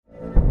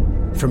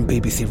From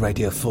BBC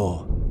Radio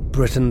 4,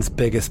 Britain's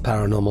biggest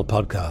paranormal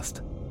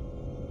podcast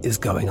is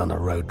going on a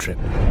road trip.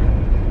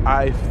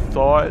 I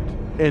thought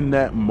in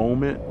that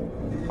moment,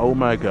 oh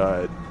my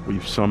God,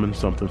 we've summoned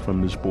something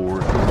from this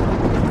board.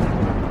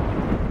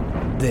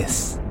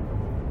 This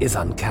is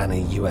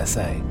Uncanny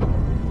USA.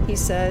 He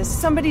says,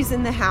 somebody's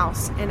in the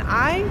house, and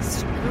I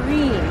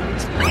screamed.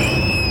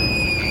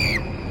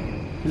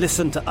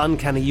 Listen to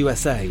Uncanny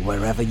USA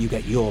wherever you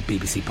get your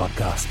BBC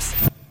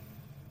podcasts,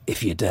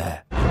 if you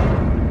dare.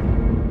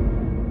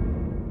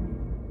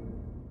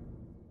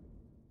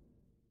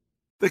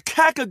 The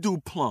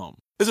Kakadu plum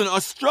is an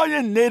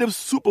Australian native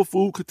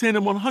superfood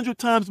containing 100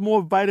 times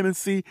more vitamin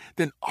C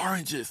than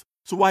oranges.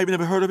 So why have you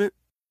never heard of it?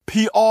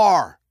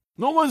 PR.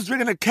 No one's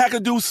drinking a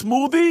Kakadu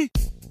smoothie?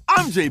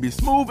 I'm JB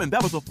Smoove, and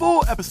that was a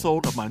full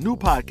episode of my new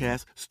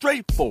podcast,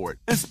 Straightforward,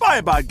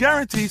 inspired by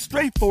guaranteed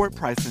straightforward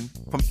pricing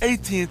from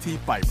AT&T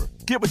Fiber.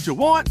 Get what you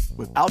want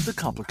without the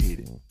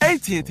complicated.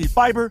 AT&T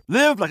Fiber,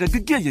 live like a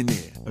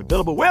gigillionaire.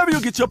 Available wherever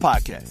you get your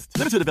podcasts.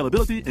 Limited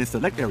availability in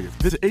select areas.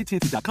 Visit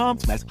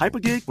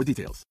AT&T.com/hypergig for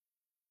details.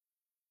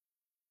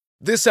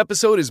 This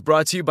episode is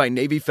brought to you by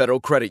Navy Federal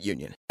Credit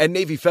Union. At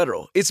Navy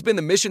Federal, it's been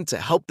the mission to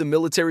help the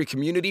military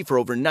community for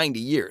over 90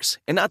 years.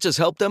 And not just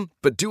help them,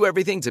 but do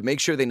everything to make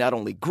sure they not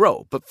only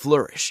grow, but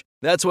flourish.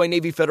 That's why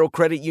Navy Federal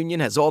Credit Union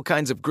has all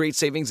kinds of great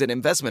savings and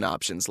investment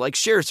options like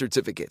share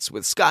certificates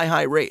with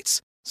sky-high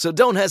rates. So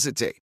don't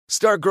hesitate.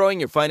 Start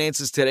growing your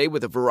finances today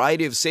with a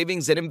variety of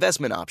savings and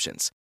investment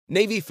options.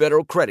 Navy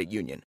Federal Credit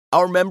Union.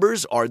 Our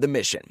members are the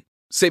mission.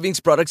 Savings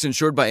products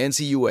insured by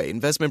NCUA.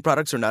 Investment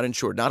products are not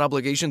insured, not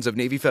obligations of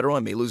Navy Federal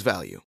and may lose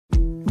value.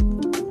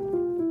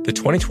 The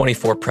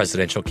 2024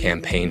 presidential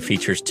campaign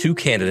features two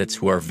candidates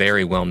who are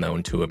very well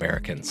known to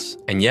Americans.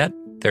 And yet,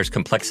 there's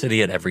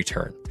complexity at every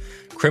turn.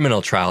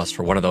 Criminal trials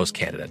for one of those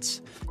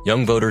candidates.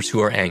 Young voters who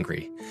are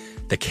angry.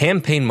 The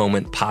Campaign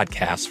Moment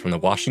podcast from the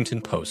Washington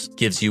Post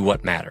gives you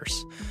what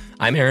matters.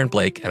 I'm Aaron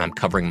Blake, and I'm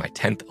covering my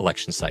 10th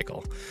election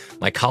cycle.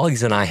 My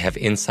colleagues and I have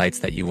insights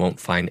that you won't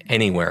find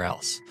anywhere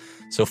else.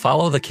 So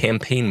follow The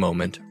Campaign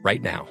Moment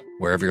right now,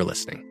 wherever you're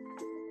listening.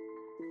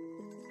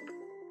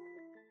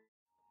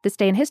 This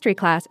Day in History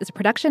class is a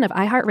production of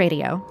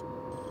iHeartRadio.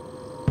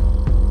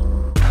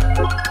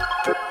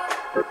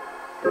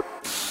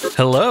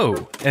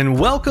 Hello, and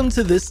welcome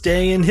to This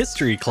Day in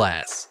History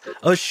class,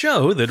 a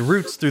show that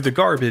roots through the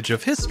garbage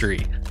of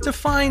history to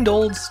find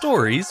old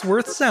stories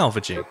worth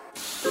salvaging.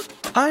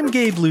 I'm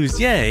Gabe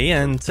Luzier,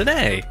 and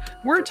today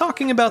we're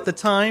talking about the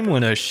time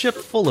when a ship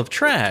full of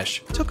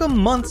trash took a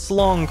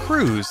months-long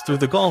cruise through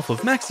the Gulf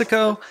of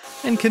Mexico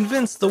and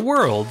convinced the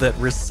world that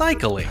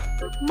recycling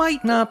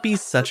might not be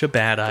such a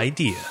bad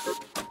idea.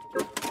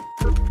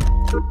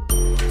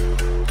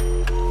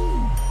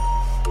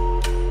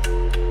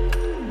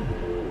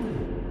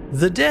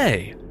 The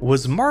day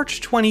was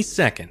March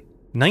 22nd,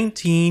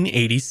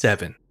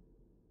 1987.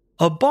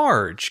 A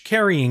barge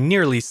carrying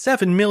nearly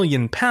 7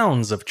 million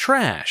pounds of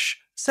trash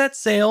set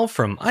sail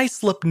from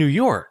Islip, New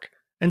York,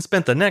 and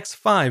spent the next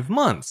 5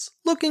 months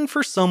looking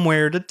for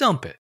somewhere to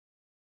dump it.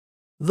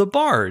 The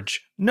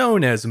barge,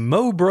 known as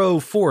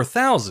Mobro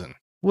 4000,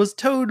 was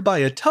towed by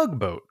a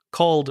tugboat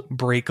called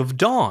Break of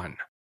Dawn.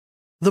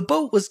 The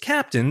boat was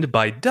captained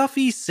by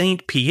Duffy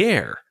St.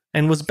 Pierre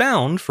and was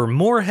bound for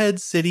Morehead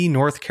City,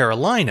 North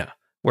Carolina,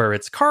 where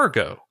its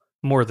cargo,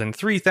 more than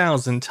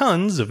 3,000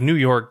 tons of New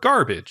York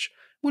garbage,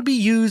 would be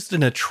used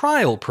in a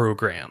trial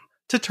program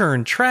to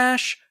turn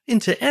trash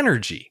into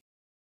energy.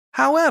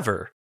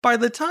 However, by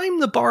the time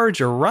the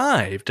barge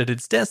arrived at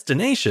its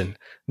destination,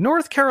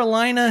 North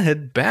Carolina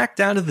had backed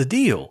out of the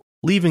deal,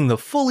 leaving the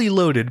fully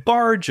loaded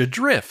barge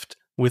adrift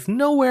with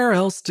nowhere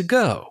else to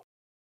go.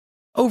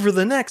 Over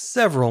the next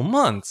several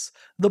months,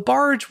 the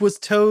barge was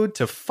towed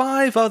to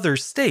 5 other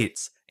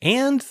states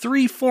and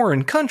 3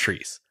 foreign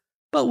countries,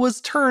 but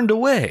was turned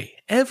away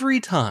every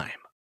time.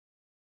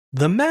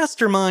 The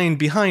mastermind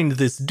behind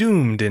this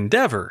doomed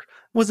endeavor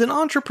was an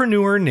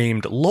entrepreneur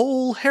named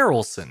Lowell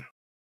Harrelson.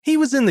 He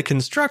was in the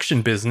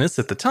construction business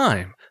at the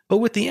time, but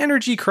with the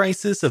energy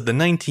crisis of the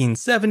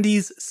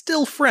 1970s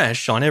still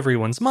fresh on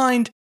everyone's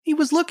mind, he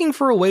was looking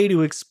for a way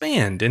to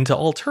expand into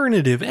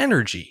alternative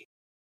energy.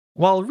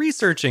 While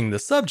researching the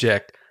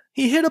subject,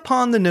 he hit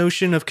upon the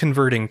notion of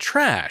converting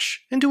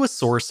trash into a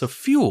source of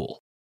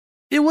fuel.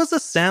 It was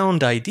a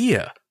sound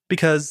idea,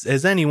 because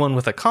as anyone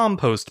with a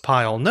compost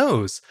pile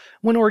knows,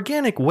 when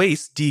organic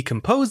waste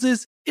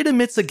decomposes, it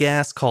emits a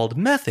gas called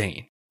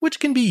methane, which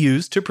can be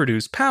used to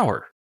produce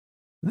power.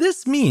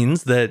 This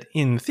means that,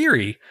 in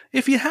theory,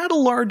 if you had a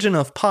large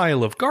enough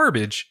pile of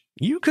garbage,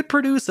 you could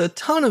produce a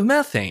ton of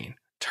methane,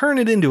 turn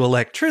it into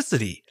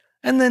electricity,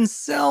 and then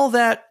sell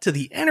that to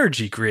the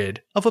energy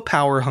grid of a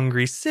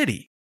power-hungry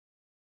city.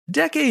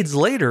 Decades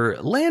later,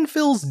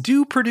 landfills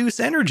do produce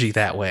energy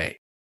that way,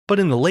 but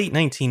in the late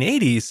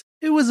 1980s,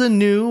 it was a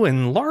new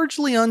and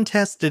largely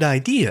untested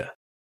idea.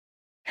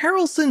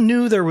 Harrelson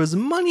knew there was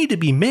money to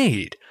be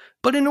made,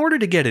 but in order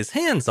to get his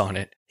hands on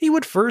it, he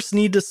would first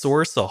need to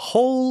source a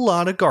whole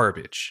lot of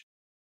garbage.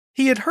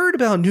 He had heard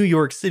about New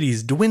York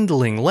City's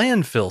dwindling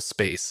landfill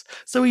space,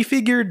 so he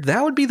figured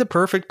that would be the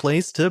perfect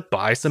place to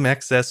buy some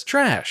excess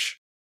trash.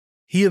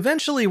 He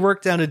eventually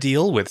worked out a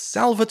deal with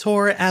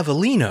Salvatore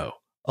Avellino,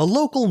 a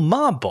local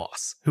mob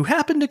boss who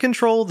happened to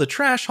control the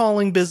trash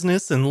hauling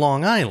business in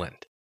Long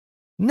Island.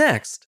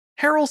 Next,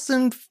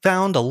 Harrelson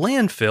found a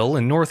landfill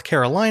in North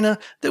Carolina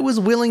that was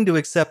willing to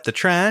accept the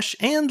trash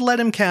and let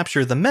him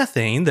capture the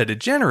methane that it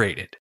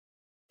generated.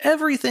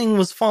 Everything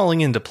was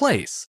falling into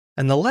place,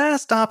 and the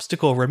last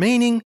obstacle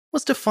remaining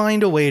was to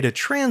find a way to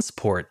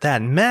transport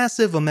that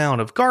massive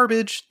amount of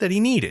garbage that he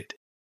needed.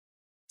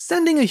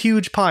 Sending a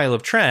huge pile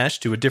of trash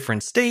to a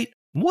different state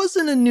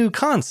wasn't a new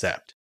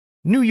concept.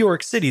 New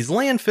York City's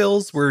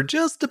landfills were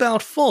just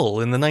about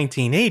full in the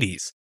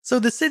 1980s, so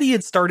the city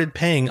had started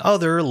paying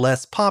other,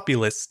 less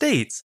populous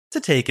states to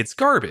take its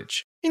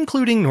garbage,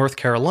 including North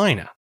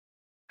Carolina.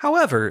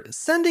 However,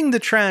 sending the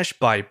trash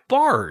by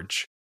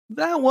barge,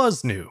 that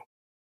was new.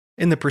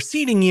 In the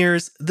preceding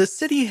years, the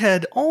city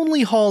had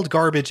only hauled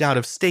garbage out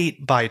of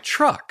state by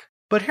truck,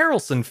 but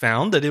Harrelson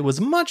found that it was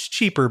much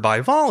cheaper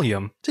by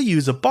volume to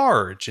use a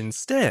barge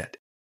instead.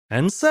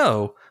 And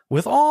so,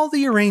 with all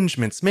the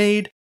arrangements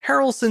made,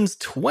 Harrelson's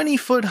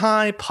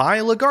 20-foot-high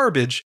pile of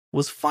garbage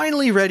was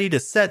finally ready to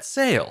set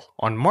sail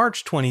on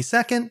March 22,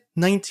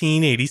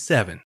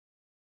 1987.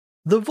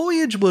 The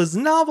voyage was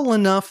novel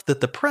enough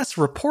that the press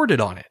reported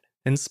on it,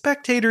 and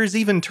spectators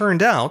even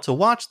turned out to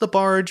watch the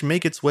barge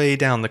make its way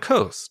down the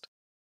coast.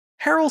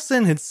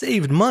 Harrelson had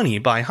saved money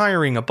by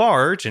hiring a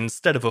barge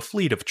instead of a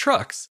fleet of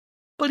trucks,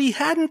 but he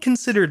hadn't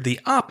considered the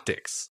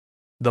optics.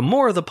 The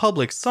more the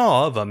public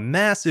saw of a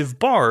massive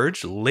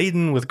barge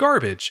laden with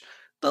garbage,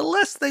 the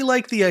less they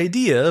liked the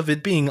idea of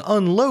it being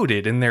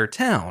unloaded in their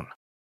town.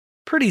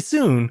 Pretty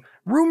soon,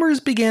 rumors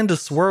began to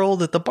swirl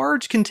that the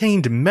barge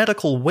contained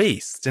medical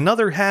waste and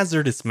other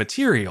hazardous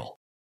material,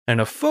 and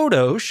a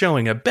photo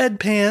showing a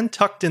bedpan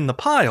tucked in the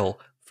pile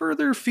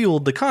further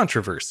fueled the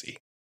controversy.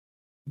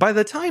 By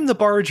the time the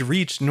barge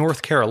reached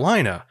North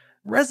Carolina,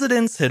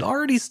 residents had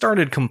already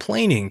started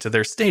complaining to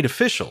their state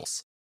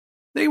officials.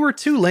 They were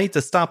too late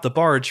to stop the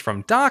barge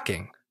from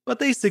docking, but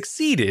they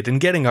succeeded in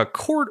getting a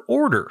court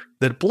order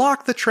that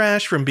blocked the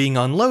trash from being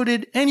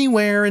unloaded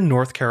anywhere in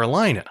North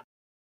Carolina.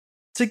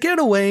 To get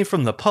away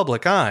from the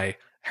public eye,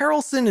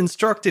 Harrelson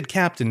instructed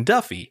Captain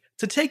Duffy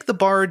to take the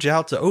barge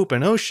out to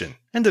open ocean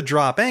and to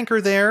drop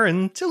anchor there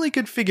until he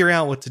could figure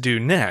out what to do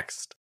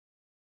next.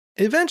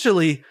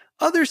 Eventually,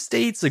 other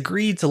states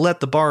agreed to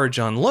let the barge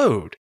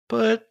unload,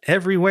 but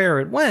everywhere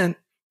it went,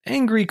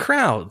 angry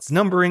crowds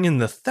numbering in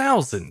the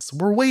thousands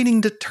were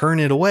waiting to turn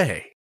it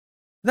away.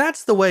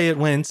 That's the way it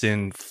went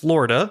in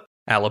Florida,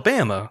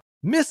 Alabama,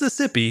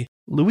 Mississippi,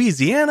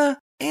 Louisiana,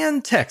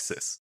 and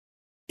Texas.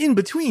 In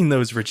between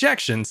those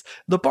rejections,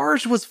 the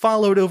barge was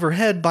followed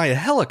overhead by a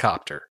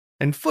helicopter,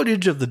 and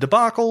footage of the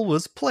debacle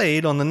was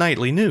played on the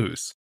nightly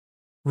news.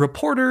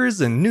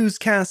 Reporters and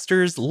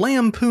newscasters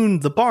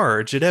lampooned the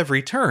barge at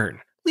every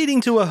turn,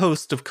 leading to a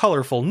host of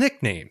colorful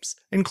nicknames,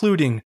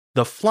 including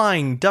the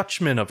Flying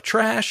Dutchman of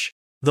Trash,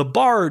 the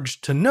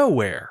Barge to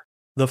Nowhere,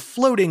 the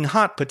Floating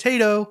Hot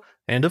Potato,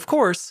 and of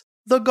course,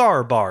 the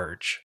Gar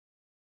Barge.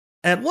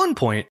 At one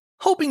point,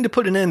 hoping to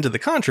put an end to the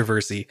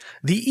controversy,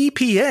 the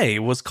EPA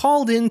was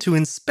called in to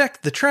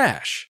inspect the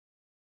trash.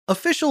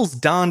 Officials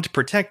donned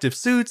protective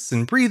suits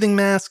and breathing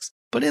masks,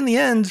 but in the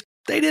end,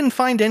 they didn't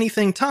find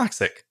anything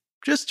toxic,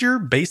 just your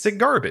basic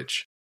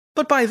garbage.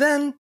 But by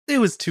then, it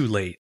was too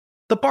late.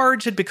 The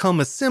barge had become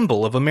a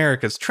symbol of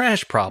America's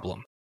trash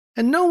problem,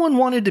 and no one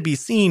wanted to be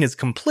seen as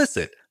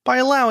complicit by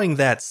allowing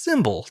that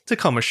symbol to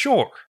come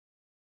ashore.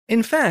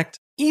 In fact,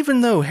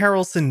 even though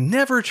Harrelson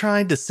never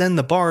tried to send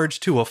the barge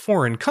to a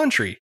foreign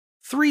country,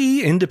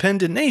 3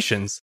 independent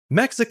nations,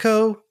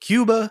 Mexico,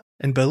 Cuba,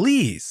 and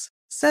Belize,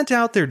 sent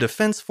out their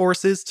defense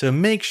forces to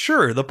make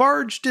sure the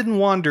barge didn't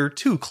wander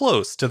too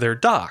close to their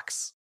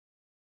docks.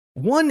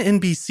 One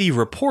NBC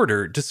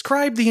reporter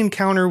described the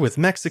encounter with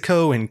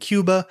Mexico and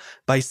Cuba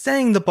by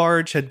saying the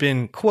barge had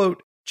been,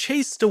 quote,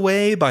 chased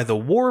away by the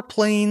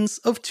warplanes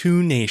of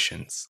 2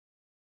 nations.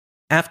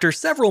 After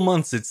several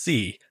months at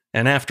sea,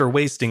 and after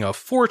wasting a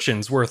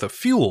fortune's worth of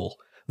fuel,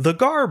 the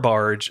Gar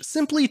barge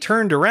simply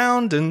turned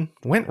around and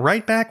went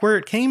right back where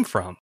it came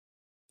from.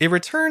 It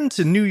returned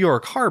to New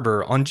York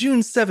Harbor on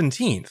June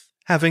 17th,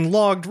 having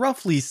logged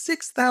roughly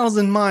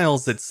 6,000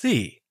 miles at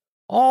sea,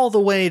 all the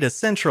way to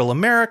Central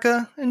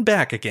America and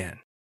back again.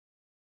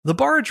 The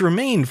barge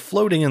remained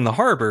floating in the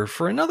harbor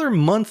for another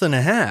month and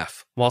a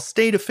half, while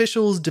state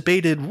officials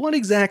debated what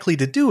exactly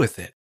to do with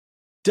it.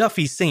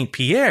 Duffy St.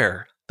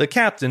 Pierre, the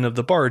captain of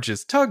the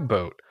barge's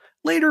tugboat,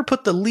 later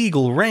put the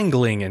legal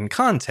wrangling in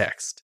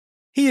context.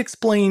 He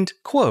explained,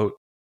 quote,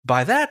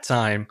 by that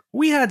time,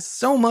 we had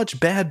so much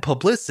bad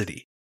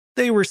publicity.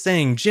 They were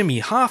saying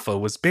Jimmy Hoffa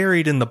was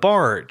buried in the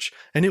barge,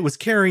 and it was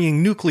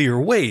carrying nuclear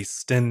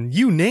waste, and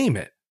you name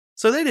it.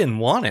 So they didn't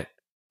want it.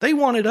 They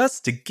wanted us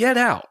to get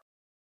out.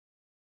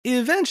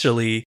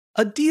 Eventually,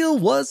 a deal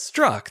was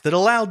struck that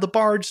allowed the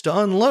barge to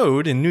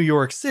unload in New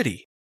York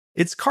City.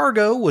 Its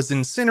cargo was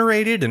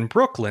incinerated in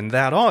Brooklyn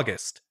that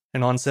August,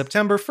 and on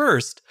September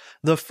 1st,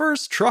 the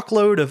first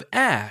truckload of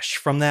ash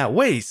from that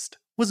waste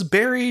was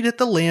buried at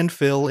the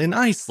landfill in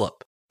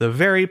Islip, the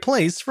very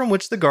place from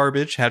which the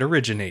garbage had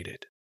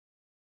originated.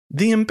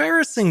 The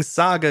embarrassing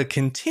saga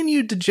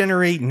continued to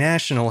generate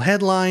national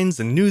headlines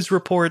and news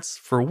reports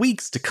for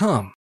weeks to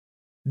come.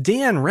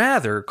 Dan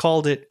Rather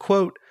called it,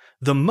 quote,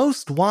 the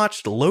most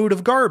watched load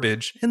of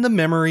garbage in the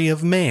memory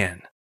of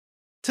man.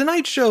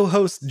 Tonight Show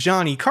host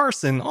Johnny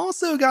Carson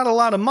also got a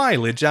lot of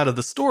mileage out of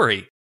the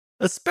story,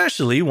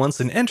 especially once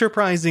an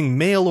enterprising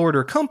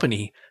mail-order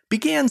company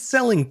began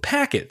selling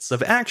packets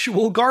of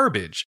actual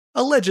garbage,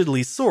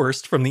 allegedly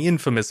sourced from the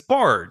infamous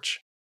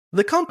barge.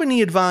 The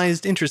company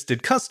advised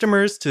interested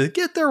customers to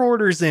get their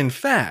orders in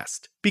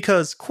fast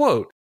because,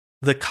 quote,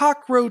 the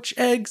cockroach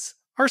eggs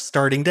are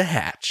starting to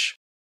hatch.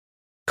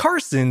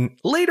 Carson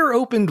later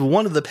opened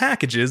one of the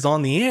packages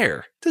on the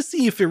air to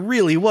see if it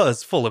really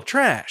was full of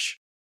trash.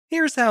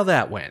 Here's how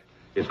that went.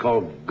 It's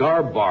called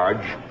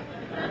Garbarge,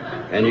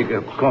 and it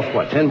costs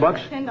what, $10?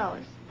 $10.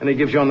 And it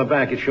gives you on the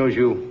back, it shows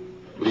you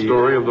the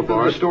story of the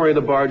barge? The story of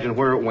the barge and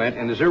where it went.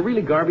 And is there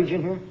really garbage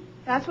in here?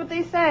 That's what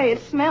they say.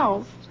 It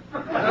smells.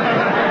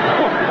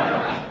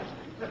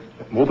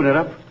 Open it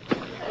up.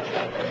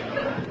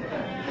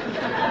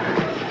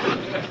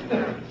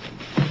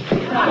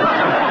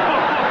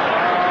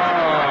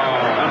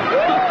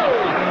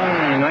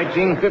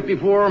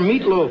 1954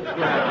 meatloaf.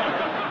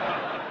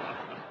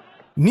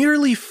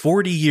 Nearly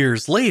 40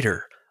 years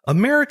later,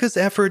 America's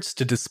efforts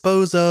to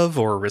dispose of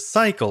or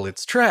recycle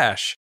its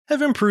trash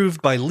have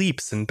improved by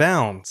leaps and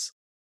bounds.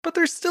 But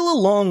there's still a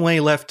long way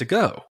left to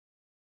go.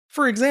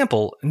 For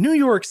example, New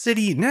York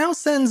City now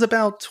sends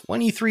about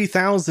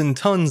 23,000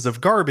 tons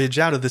of garbage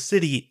out of the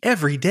city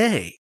every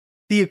day,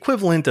 the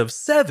equivalent of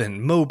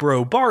 7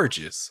 Mobro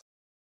barges.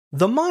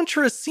 The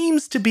mantra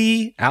seems to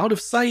be out of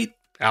sight,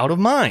 out of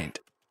mind.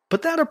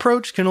 But that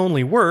approach can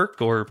only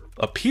work, or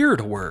appear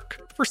to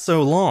work, for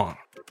so long.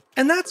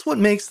 And that's what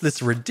makes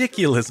this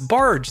ridiculous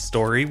barge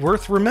story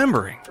worth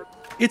remembering.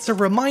 It's a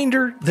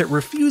reminder that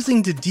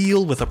refusing to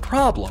deal with a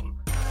problem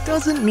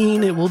doesn't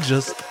mean it will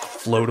just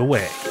float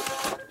away.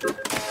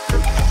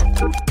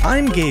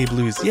 I'm Gabe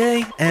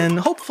Luzier, and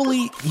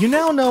hopefully you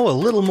now know a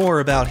little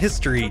more about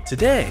history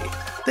today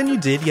than you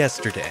did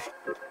yesterday.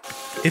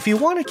 If you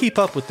want to keep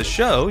up with the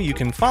show, you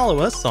can follow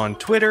us on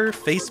Twitter,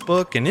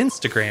 Facebook, and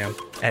Instagram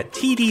at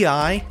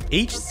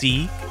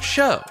TDIHC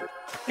Show.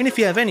 And if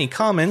you have any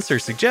comments or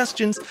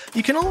suggestions,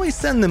 you can always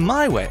send them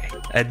my way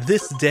at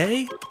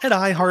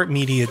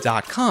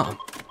thisday@iheartmedia.com.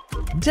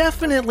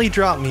 Definitely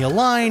drop me a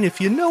line if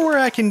you know where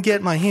I can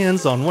get my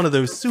hands on one of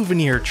those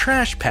souvenir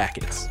trash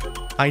packets.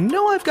 I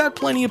know I've got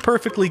plenty of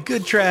perfectly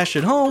good trash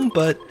at home,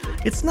 but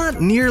it's not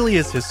nearly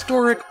as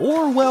historic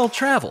or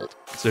well-traveled.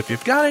 So if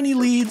you've got any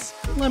leads,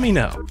 let me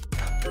know.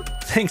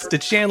 Thanks to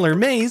Chandler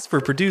Mays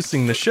for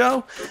producing the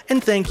show,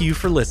 and thank you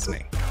for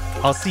listening.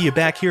 I'll see you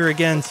back here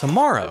again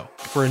tomorrow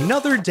for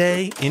another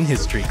day in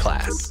history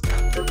class.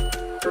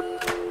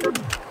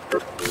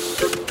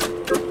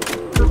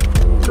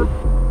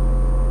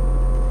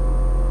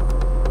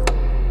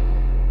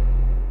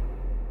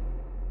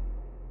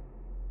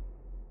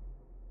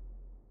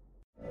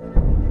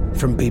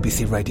 From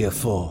BBC Radio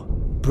 4,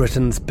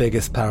 Britain's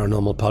biggest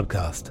paranormal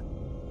podcast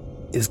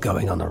is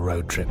going on a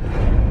road trip.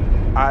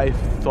 I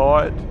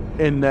thought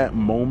in that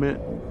moment,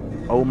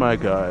 oh my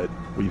God,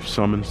 we've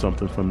summoned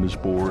something from this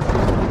board.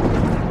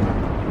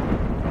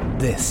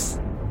 This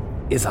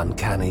is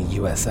Uncanny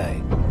USA.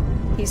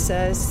 He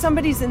says,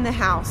 somebody's in the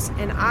house,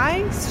 and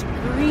I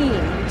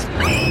screamed.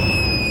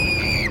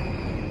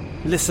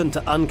 Listen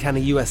to Uncanny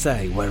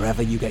USA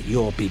wherever you get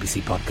your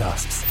BBC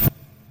podcasts,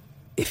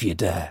 if you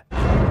dare.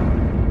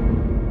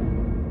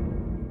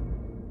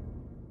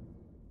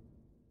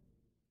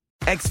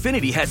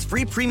 Xfinity has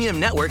free premium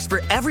networks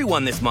for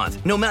everyone this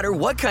month, no matter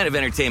what kind of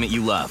entertainment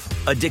you love.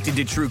 Addicted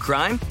to true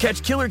crime?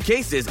 Catch killer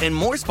cases and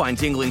more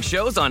spine-tingling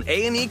shows on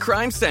A&E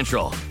Crime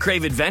Central.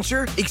 Crave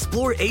adventure?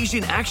 Explore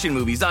Asian action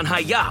movies on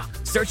Hi-YAH.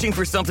 Searching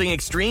for something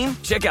extreme?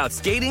 Check out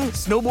skating,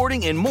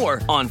 snowboarding, and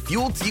more on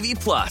Fuel TV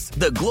Plus,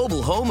 the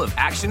global home of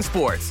action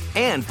sports.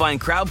 And find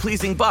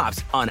crowd-pleasing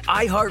bops on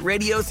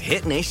iHeartRadio's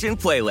Hit Nation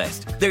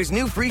playlist. There's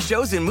new free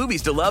shows and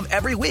movies to love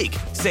every week.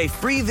 Say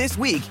free this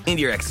week in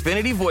your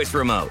Xfinity voice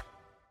remote.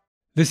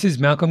 This is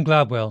Malcolm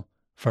Gladwell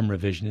from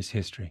Revisionist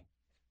History.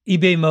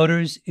 eBay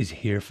Motors is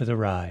here for the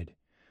ride.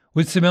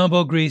 With some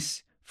elbow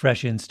grease,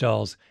 fresh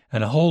installs,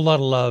 and a whole lot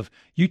of love,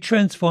 you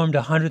transformed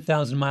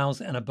 100,000 miles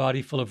and a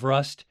body full of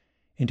rust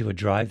into a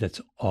drive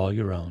that's all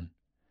your own.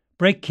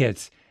 Brake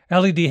kits,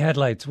 LED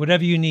headlights,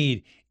 whatever you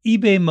need,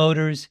 eBay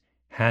Motors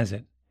has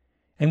it.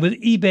 And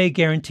with eBay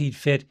Guaranteed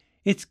Fit,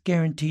 it's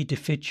guaranteed to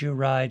fit your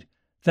ride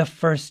the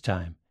first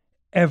time,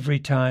 every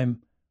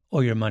time,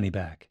 or your money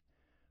back.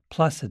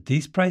 Plus, at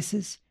these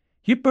prices,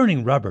 you're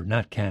burning rubber,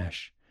 not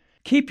cash.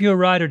 Keep your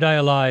ride or die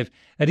alive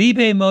at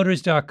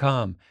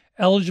ebaymotors.com.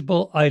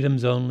 Eligible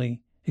items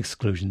only.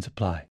 Exclusions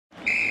apply.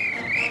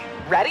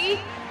 Ready?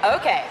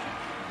 Okay.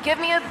 Give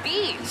me a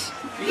beach.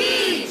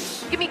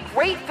 Beach. Give me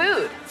great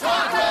food.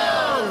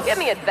 Tacos. Give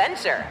me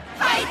adventure.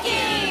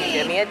 Hiking.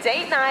 Give me a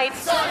date night.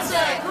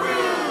 Sunset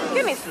cruise.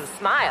 Give me some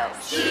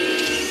smiles.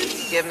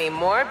 Cheese. Give me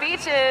more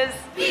beaches.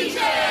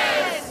 Beaches.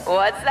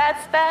 What's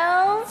that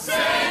spell?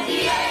 San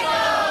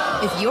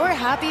Diego. If you're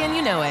happy and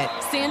you know it,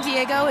 San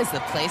Diego is the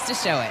place to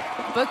show it.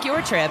 Book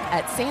your trip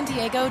at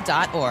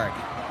sandiego.org.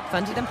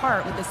 Funded in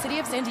part with the City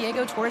of San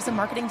Diego Tourism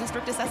Marketing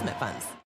District Assessment Funds.